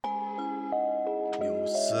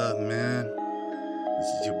What's up, man? This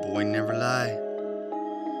is your boy Never Lie.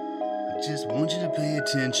 I just want you to pay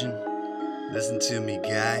attention. Listen to me,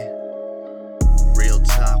 guy. Real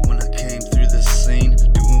talk, when I came through the scene,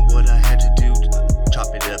 doing what I had to do to chop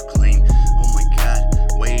it up clean. Oh my god,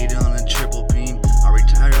 wait on a triple beam. I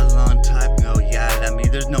retired a long time ago, yeah, I mean,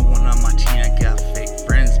 there's no one on my team. I got fake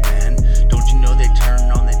friends, man. Don't you know they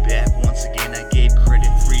turned on their back once again? I gave credit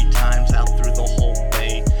 3 times out through the whole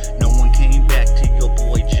bay. No one came back to your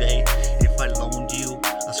boy Jay. If I loaned you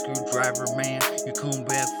a screwdriver, man, you come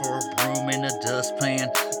back for a broom and a dustpan.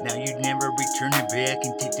 Now you never return it back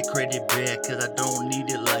and take the credit back, cause I don't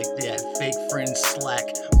need it like that. Fake friends slack,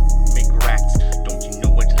 make racks. Don't you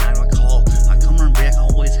know what time I call? I come run back, I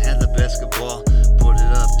always had the basketball. Put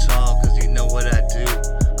it up tall, cause you know what I do.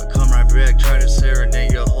 I come right back, try to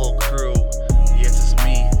serenade your whole crew. Yes, it's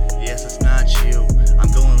me, yes, it's not you. I'm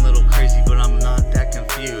going a little crazy, but I'm not that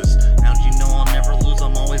confused. Now you know I'll never lose,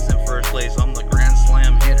 I'm always in first place. I'm the grand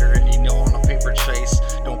slam hitter, and you know on a paper chase.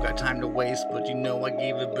 Don't got time to waste, but you know I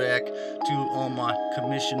gave it back to all my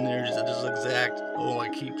commissioners. That is exact. Oh, I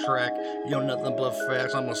keep track. You know nothing but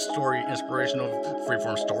facts. I'm a story, inspirational,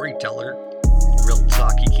 freeform storyteller. Real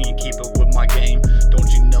talk, you can't keep up with my game. Don't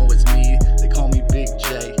you know it's me? They call me Big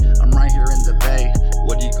J. I'm right here in the bay.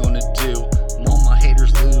 What are you gonna do? All my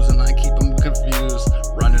haters lose, and I keep them confused.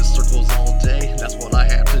 Running circles all day, that's what I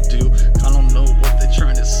have to do. I don't know what they're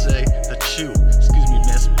trying to say. The chew, excuse me,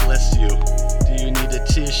 miss, bless you. Do you need a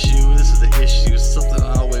tissue? This is the issue, something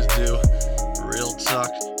I always do. Real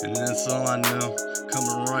talk, and that's all I know.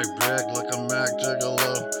 Coming right back like a Mac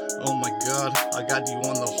Juggalo. Oh my god, I got you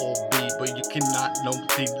on the whole beat, but you cannot know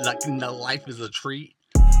like life is a treat.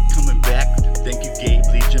 Coming back, thank you Gabe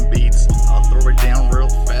Legion Beats. I'll throw it down real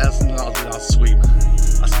fast and I'll sweep.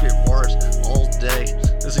 I spit bars all day.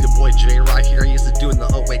 This is your boy Jay right here. I used to do it in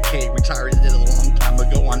the OAK. Retired it a long time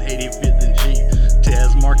ago on 85th and G.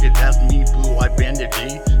 Taz Market, that's me, boo, I bandit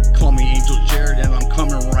G. Call me Angel Jared and I'm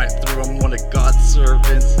coming right through. I'm one of God's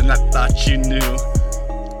servants and I thought you knew.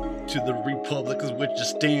 To the Republic is which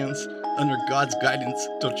just stands under God's guidance.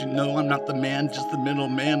 Don't you know I'm not the man, just the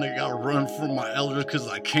middleman. I gotta run from my elders cause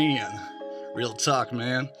I can. Real talk,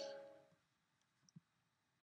 man.